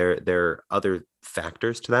 There are other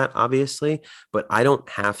factors to that, obviously, but I don't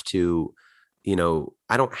have to,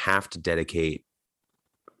 I don't have to dedicate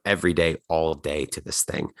every day, all day to this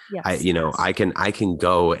thing. Yes. I can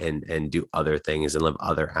go and do other things and live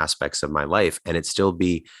other aspects of my life, and it still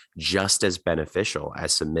be just as beneficial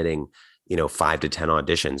as submitting 5 to 10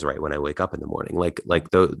 auditions right when I wake up in the morning.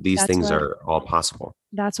 These That's things what are all possible.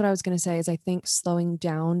 that's what I was going to say is I think slowing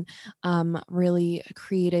down really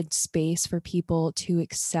created space for people to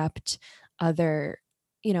accept other,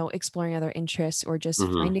 exploring other interests or just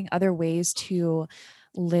Hmm. finding other ways to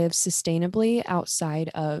live sustainably outside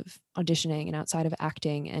of auditioning and outside of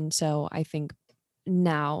acting. And so I think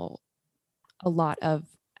now a lot of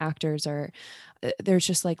actors are there's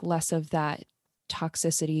just like less of that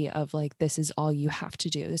toxicity of like this is all you have to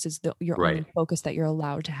do, this is your Right. only focus that you're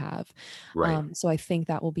allowed to have. Right. So I think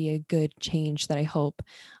that will be a good change that I hope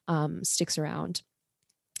sticks around.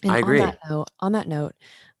 And I agree. on that note,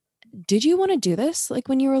 did you want to do this like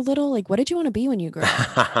when you were little? Like what did you want to be when you grew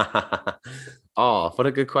up? Oh, what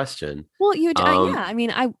a good question. Well, Um, yeah, I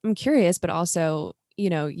mean I'm curious, but also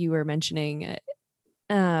you were mentioning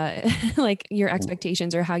like your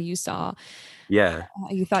expectations or how you saw yeah,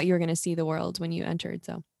 you thought you were going to see the world when you entered.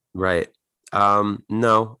 So, right.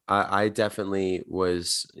 No, I definitely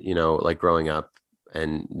was, like growing up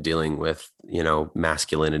and dealing with,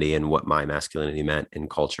 masculinity and what my masculinity meant in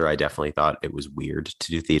culture. I definitely thought it was weird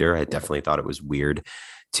to do theater. I definitely thought it was weird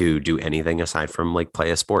to do anything aside from like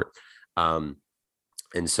play a sport. Um,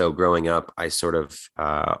 and so growing up, I sort of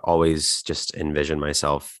always just envisioned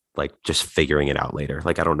myself like just figuring it out later.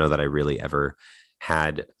 Like I don't know that I really ever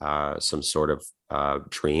had some sort of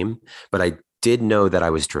dream, but I did know that I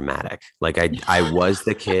was dramatic. Like I was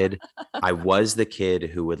the kid, I was the kid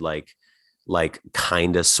who would like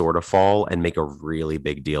kind of sort of fall and make a really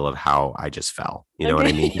big deal of how I just fell. You know what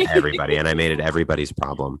I mean? To okay. everybody, and I made it everybody's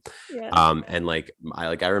problem. Yeah. And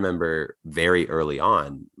I remember very early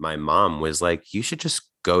on, my mom was like, "You should just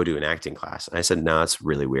go to an acting class." And I said, "No, it's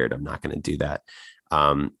really weird. I'm not going to do that."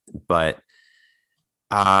 But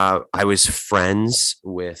I was friends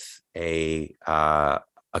with a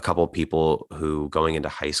couple of people who, going into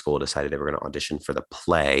high school, decided they were going to audition for the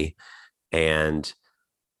play, and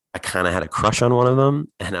I kind of had a crush on one of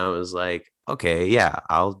them, and I was like, "Okay, yeah,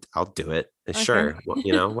 I'll do it. Okay. Sure,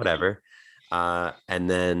 whatever." And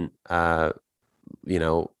then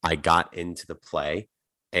I got into the play,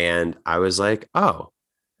 and I was like, "Oh,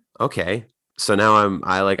 okay." So now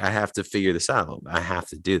I have to figure this out. I have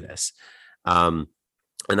to do this. Um,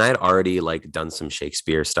 and I had already like done some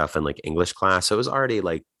Shakespeare stuff in like English class, so it was already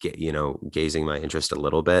like gazing my interest a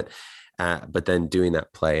little bit. But then doing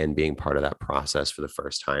that play and being part of that process for the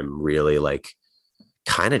first time really like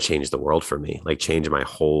kind of changed the world for me, like changed my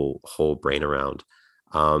whole brain around.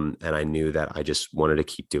 And I knew that I just wanted to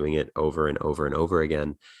keep doing it over and over and over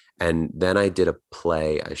again. And then I did a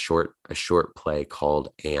play, a short play called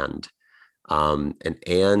and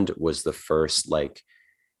was the first like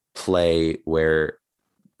play where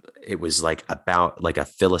it was like about like a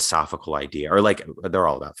philosophical idea, or like they're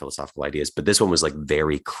all about philosophical ideas, but this one was like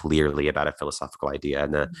very clearly about a philosophical idea.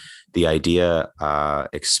 And the idea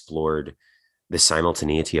explored the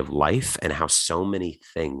simultaneity of life and how so many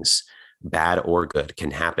things, bad or good,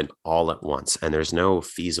 can happen all at once, and there's no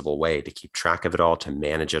feasible way to keep track of it all, to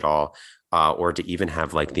manage it all, or to even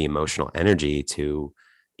have like the emotional energy to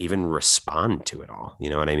even respond to it all. You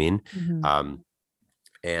know what I mean? Mhm. Um,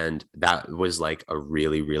 and that was like a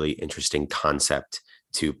really really interesting concept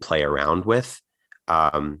to play around with,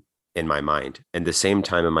 um, in my mind. And the same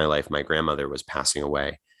time in my life, my grandmother was passing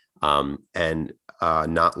away, and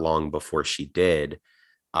not long before she did,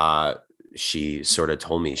 uh, she sort of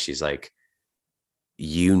told me, she's like,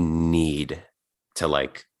 "You need to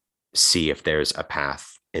like see if there's a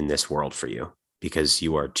path in this world for you, because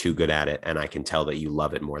you are too good at it, and I can tell that you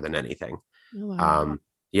love it more than anything." Oh, wow.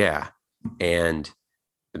 Yeah. And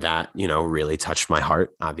that really touched my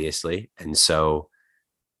heart, obviously. And so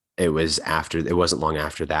it wasn't long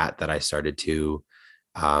after that I started to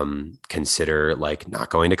consider like not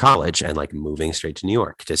going to college and like moving straight to New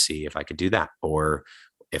York to see if I could do that, or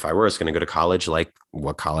if I was going to go to college, like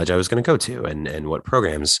what college I was going to go to, and what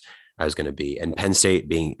programs I was going to be, and Penn State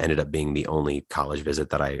ended up being the only college visit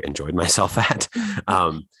that I enjoyed myself at.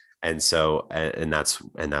 And so, and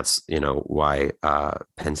that's, you know, why,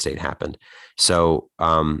 Penn State happened. So,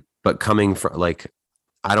 but coming from like,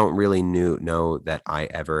 I don't really know that I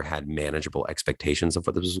ever had manageable expectations of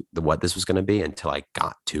what this was going to be until I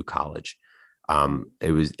got to college.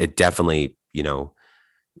 It definitely, you know,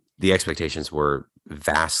 the expectations were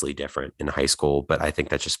vastly different in high school, but I think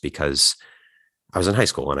that's just because I was in high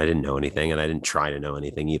school and I didn't know anything and I didn't try to know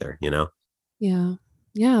anything either, you know? Yeah.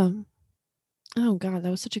 Yeah. Oh God,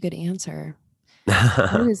 that was such a good answer.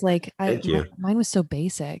 Mine was like Thank you. mine was so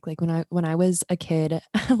basic. Like when I was a kid,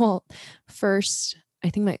 well, first I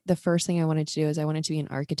think the first thing I wanted to do is I wanted to be an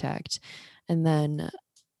architect. And then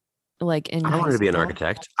like in I high wanted to be an school.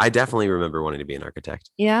 architect. I definitely remember wanting to be an architect.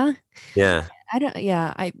 Yeah. Yeah. I don't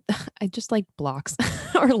yeah, I just like blocks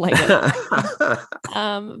or Lego.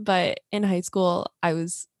 But in high school I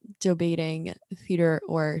was debating theater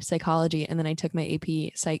or psychology, and then I took my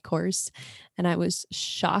AP psych course and I was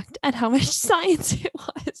shocked at how much science it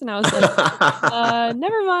was. And I was like,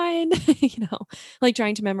 never mind. Like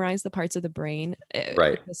trying to memorize the parts of the brain. It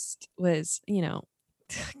Right. just was,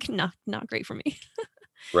 not great for me.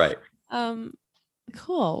 Right. Um,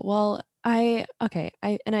 cool. Well, I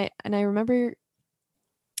remember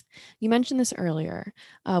you mentioned this earlier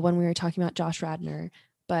when we were talking about Josh Radnor,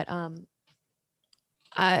 but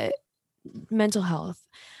I mental health.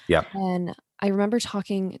 Yep. And I remember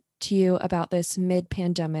talking to you about this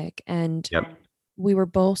mid-pandemic, and Yep. we were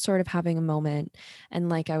both sort of having a moment. And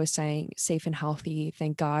like I was saying, safe and healthy,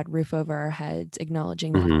 thank God, roof over our heads,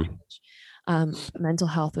 acknowledging that. Mm-hmm. Mental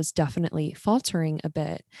health was definitely faltering a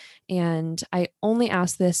bit. And I only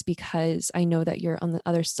ask this because I know that you're on the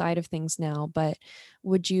other side of things now, but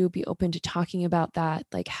would you be open to talking about that?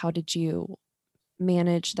 Like, how did you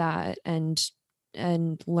manage that and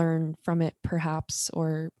learn from it perhaps,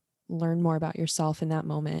 or learn more about yourself in that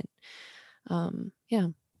moment? Yeah.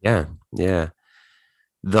 Yeah. Yeah.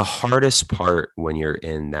 The hardest part when you're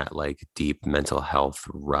in that like deep mental health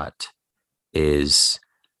rut is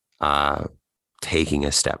uh taking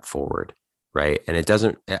a step forward, right? And I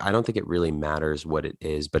don't think it really matters what it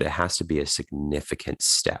is, but it has to be a significant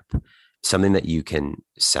step, something that you can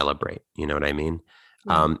celebrate. You know what I mean?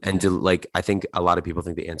 Yeah. And to like, I think a lot of people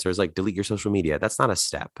think the answer is like delete your social media. That's not a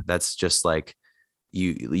step. That's just like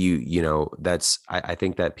I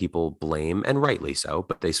think that people blame, and rightly so,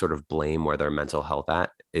 but they sort of blame where their mental health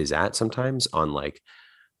is at sometimes on like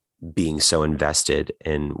being so invested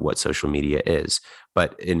in what social media is.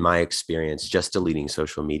 But in my experience, just deleting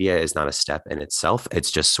social media is not a step in itself.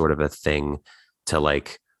 It's just sort of a thing to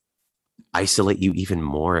like isolate you even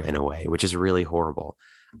more in a way, which is really horrible.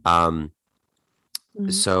 Um,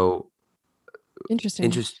 Mhm. so Interesting.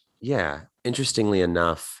 interestingly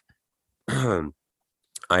enough,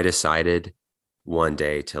 I decided one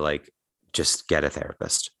day to like just get a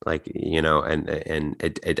therapist, like, you know, and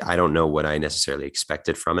I don't know what I necessarily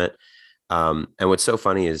expected from it. And what's so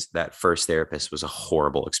funny is that first therapist was a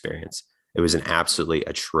horrible experience. It was an absolutely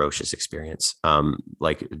atrocious experience.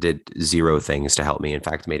 Like did zero things to help me. In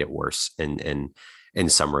fact, made it worse in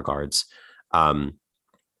some regards. Um,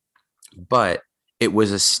 but it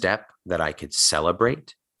was a step that I could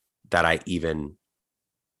celebrate, that I even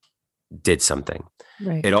did something.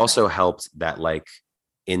 Right. It also helped that like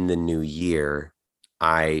in the new year,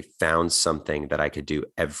 I found something that I could do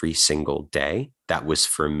every single day that was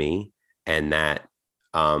for me and that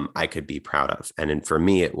I could be proud of. And then for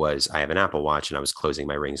me, it was I have an Apple Watch and I was closing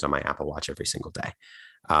my rings on my Apple Watch every single day.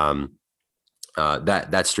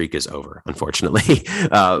 That streak is over, unfortunately.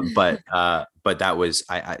 But that was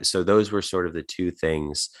so those were sort of the two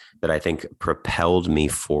things that I think propelled me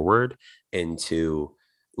forward into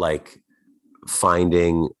like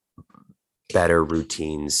finding better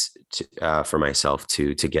routines for myself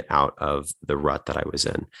to get out of the rut that I was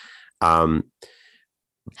in. But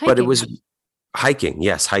it Hiking. was hiking.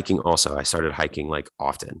 Yes, hiking also. I started hiking like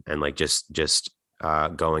often and like just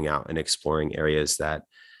going out and exploring areas that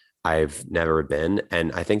I've never been.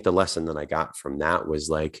 And I think the lesson that I got from that was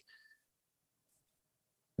like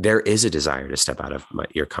there is a desire to step out of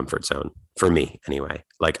your comfort zone for me anyway.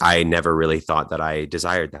 Like I never really thought that I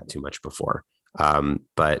desired that too much before.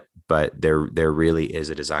 But there really is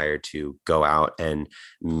a desire to go out and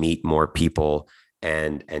meet more people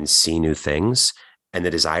and see new things. And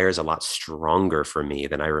the desire is a lot stronger for me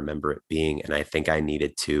than I remember it being. And I think I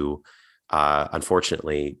needed to,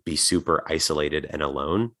 unfortunately, be super isolated and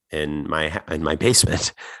alone in my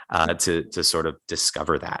basement to sort of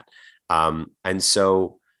discover that. And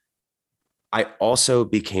so I also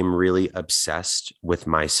became really obsessed with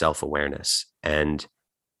my self-awareness and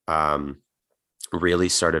um, really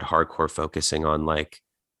started hardcore focusing on like,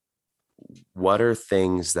 what are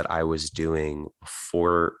things that I was doing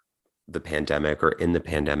before the pandemic or in the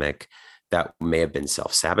pandemic that may have been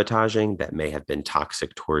self-sabotaging, that may have been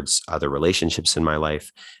toxic towards other relationships in my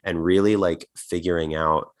life, and really like figuring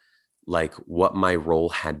out like what my role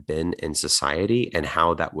had been in society and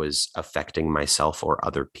how that was affecting myself or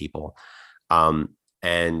other people.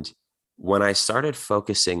 And when I started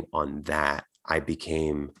focusing on that, I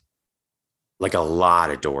became like a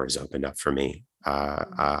lot of doors opened up for me.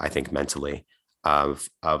 I think mentally of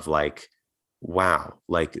like, wow,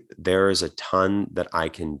 like there is a ton that I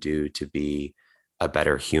can do to be a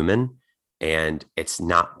better human. And it's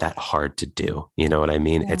not that hard to do. You know what I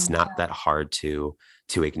mean? Yeah. It's not that hard to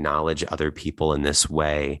acknowledge other people in this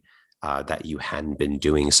way that you hadn't been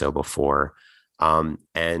doing so before.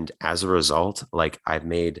 And as a result, like I've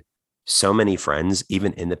made so many friends,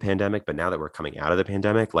 even in the pandemic, but now that we're coming out of the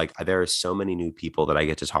pandemic, like there are so many new people that I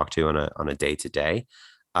get to talk to on a day to day.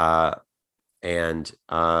 And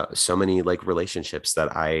so many like relationships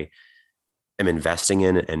that I am investing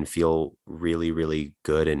in and feel really, really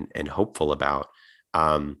good and hopeful about.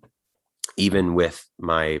 Um, Even with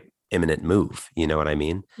my imminent move, you know what I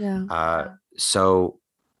mean? Yeah. So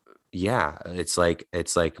yeah, it's like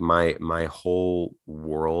my whole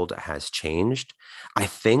world has changed. I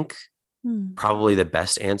think Hmm. probably the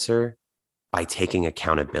best answer, by taking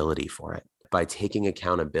accountability for it, by taking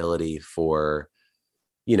accountability for,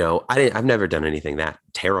 I've never done anything that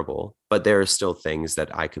terrible, but there are still things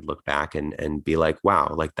that I could look back and be like,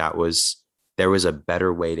 wow, like there was a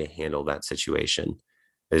better way to handle that situation.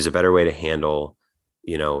 There's a better way to handle,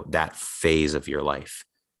 that phase of your life.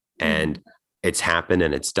 Yeah. And it's happened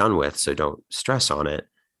and it's done with. So don't stress on it.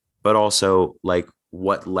 But also, like,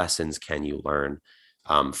 what lessons can you learn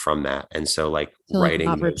from that? And so, like, So like writing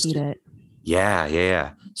not those, repeat it. yeah, yeah,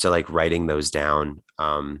 yeah. So, like, writing those down,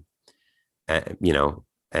 you know,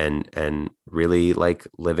 and really like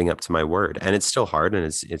living up to my word. And it's still hard, and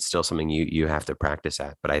it's still something you have to practice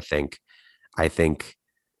at. But I think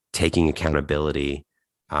taking accountability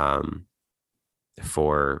um,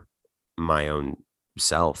 for my own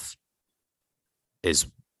self is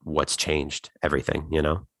what's changed everything, you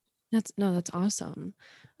know? That's awesome.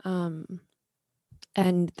 Um,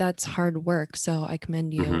 and that's hard work. So I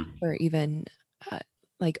commend you Hmm. for even uh,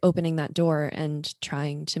 like opening that door and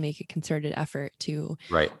trying to make a concerted effort to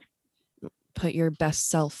Right. put your best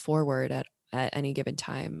self forward at any given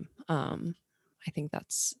time. I think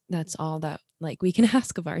that's all that like we can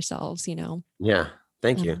ask of ourselves, you know. Yeah.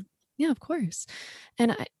 Thank you. Yeah, of course.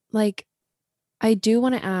 And I do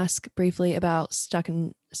want to ask briefly about stuck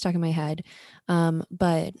in my head,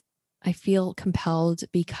 but I feel compelled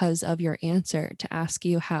because of your answer to ask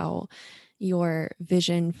you how your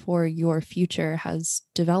vision for your future has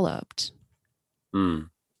developed. Mm.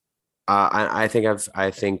 I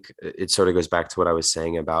think it sort of goes back to what I was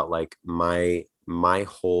saying about like my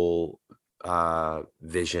whole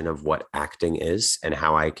vision of what acting is and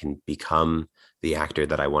how I can become the actor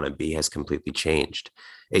that I want to be has completely changed.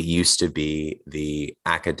 It used to be the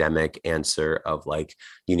academic answer of like,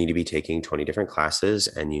 you need to be taking 20 different classes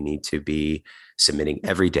and you need to be submitting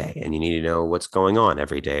every day and you need to know what's going on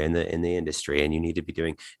every day in the industry, and you need to be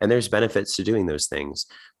doing, and there's benefits to doing those things.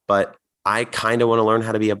 But I kind of want to learn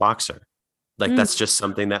how to be a boxer. Like Mm, that's just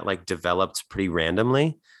something that like developed pretty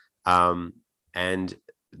randomly. Um, and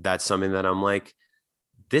that's something that I'm like,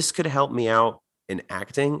 this could help me out in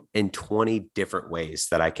acting in 20 different ways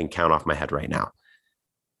that I can count off my head right now.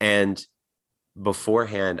 And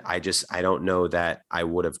beforehand, I don't know that I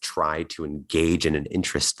would have tried to engage in an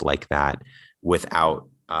interest like that without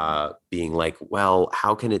being like, well,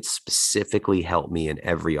 how can it specifically help me in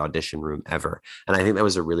every audition room ever? And I think that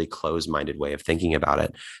was a really closed-minded way of thinking about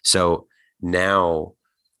it. So now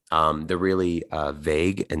the really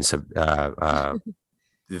vague and the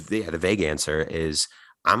vague answer is,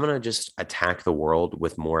 I'm going to just attack the world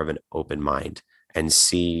with more of an open mind and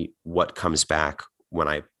see what comes back when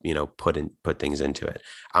I, put things into it.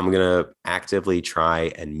 I'm going to actively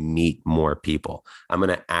try and meet more people. I'm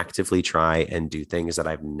going to actively try and do things that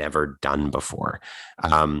I've never done before.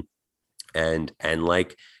 Um, and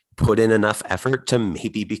like put in enough effort to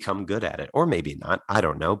maybe become good at it, or maybe not. I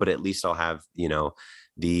don't know, but at least I'll have,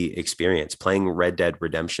 the experience playing Red Dead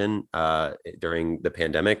Redemption during the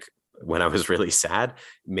pandemic when I was really sad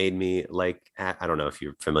made me like, I don't know if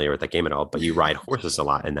you're familiar with that game at all, but you ride horses a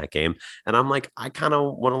lot in that game. And I'm like, I kind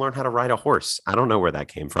of want to learn how to ride a horse. I don't know where that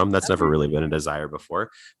came from. That's never okay. really been a desire before,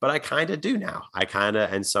 but I kind of do now.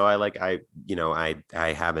 And so I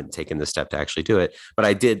haven't taken the step to actually do it, but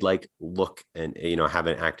I did like look and, have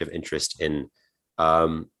an active interest in,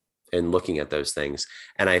 in looking at those things.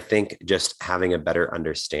 And I think just having a better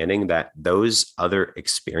understanding that those other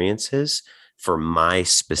experiences for my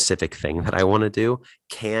specific thing that I want to do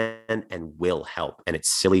can and will help. And it's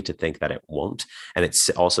silly to think that it won't. And it's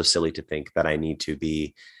also silly to think that I need to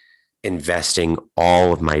be investing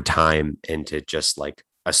all of my time into just like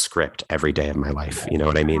a script every day of my life. You know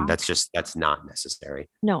what I mean? That's not necessary.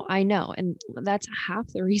 No, I know. And that's half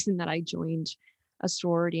the reason that I joined a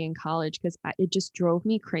sorority in college, because it just drove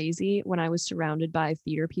me crazy when I was surrounded by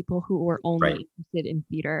theater people who were only interested in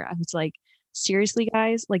theater. I was like, seriously,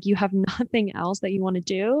 guys, like you have nothing else that you want to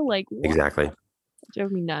do? Like, what? Exactly. It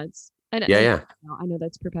drove me nuts. And Yeah. I know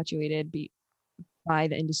that's perpetuated by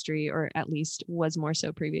the industry, or at least was more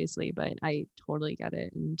so previously, but I totally get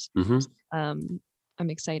it. And I'm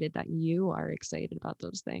excited that you are excited about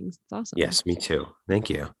those things. It's awesome. Yes, me too. Thank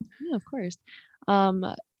you. Yeah, of course.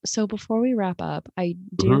 So before we wrap up, I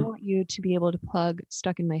do want you to be able to plug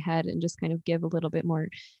Stuck in My Head and just kind of give a little bit more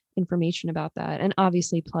information about that, and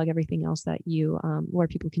obviously plug everything else that you where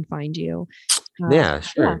people can find you. Yeah,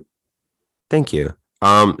 sure. Yeah. Thank you.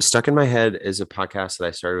 Stuck in My Head is a podcast that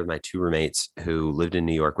I started with my two roommates who lived in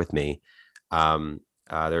New York with me.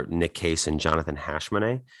 They're Nick Case and Jonathan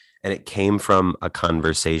Hashmoney. And it came from a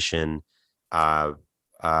conversation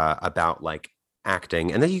about like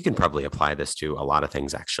acting. And then you can probably apply this to a lot of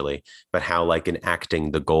things actually, but how like in acting,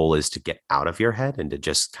 the goal is to get out of your head and to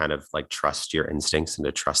just kind of like trust your instincts and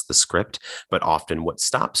to trust the script. But often what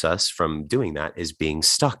stops us from doing that is being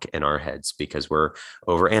stuck in our heads because we're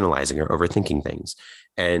overanalyzing or overthinking things.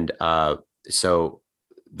 And so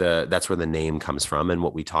that's where the name comes from. And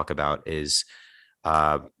what we talk about is,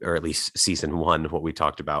 or at least season one, what we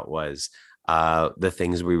talked about was the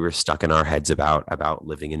things we were stuck in our heads about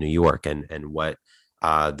living in New York and what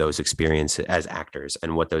those experiences as actors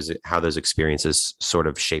and how those experiences sort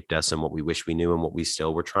of shaped us and what we wish we knew and what we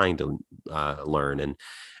still were trying to learn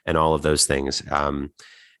and all of those things. And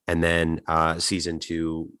then season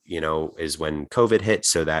two, is when COVID hit.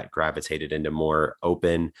 So that gravitated into more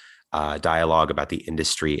open dialogue about the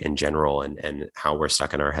industry in general and how we're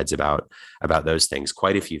stuck in our heads about those things.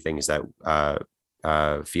 Quite a few things that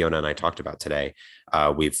Fiona and I talked about today.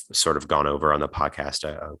 We've sort of gone over on the podcast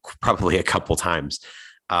probably a couple times.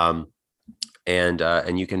 And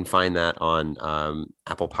you can find that on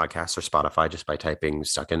Apple Podcasts or Spotify just by typing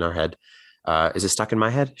Stuck in Our Head. Is it Stuck in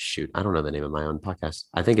My Head? Shoot, I don't know the name of my own podcast.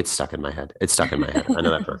 I think it's Stuck in My Head. It's Stuck in My Head. I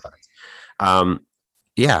know that for a fact.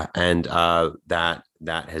 Yeah. And that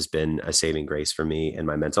has been a saving grace for me in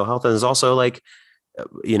my mental health. And it's also like,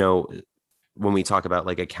 when we talk about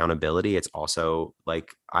like accountability, it's also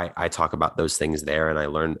like I talk about those things there and I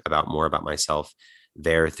learn more about myself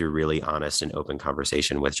there through really honest and open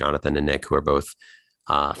conversation with Jonathan and Nick, who are both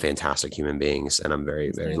fantastic human beings. And I'm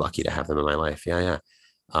very, very lucky to have them in my life. Yeah.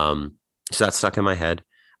 So that's Stuck in My Head.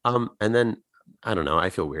 And then I don't know, I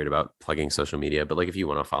feel weird about plugging social media, but like if you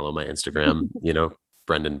want to follow my Instagram,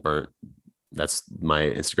 Brendan Burnt, that's my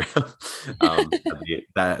Instagram.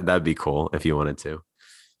 That'd be cool if you wanted to.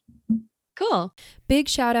 Cool. Big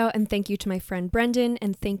shout out and thank you to my friend Brendan,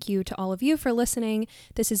 and thank you to all of you for listening.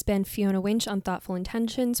 This has been Fiona Winch on Thoughtful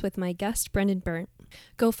Intentions with my guest Brendan Burnt.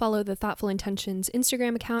 Go follow the Thoughtful Intentions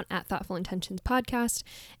Instagram account at Thoughtful Intentions Podcast,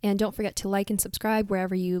 and don't forget to like and subscribe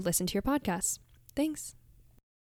wherever you listen to your podcasts. Thanks.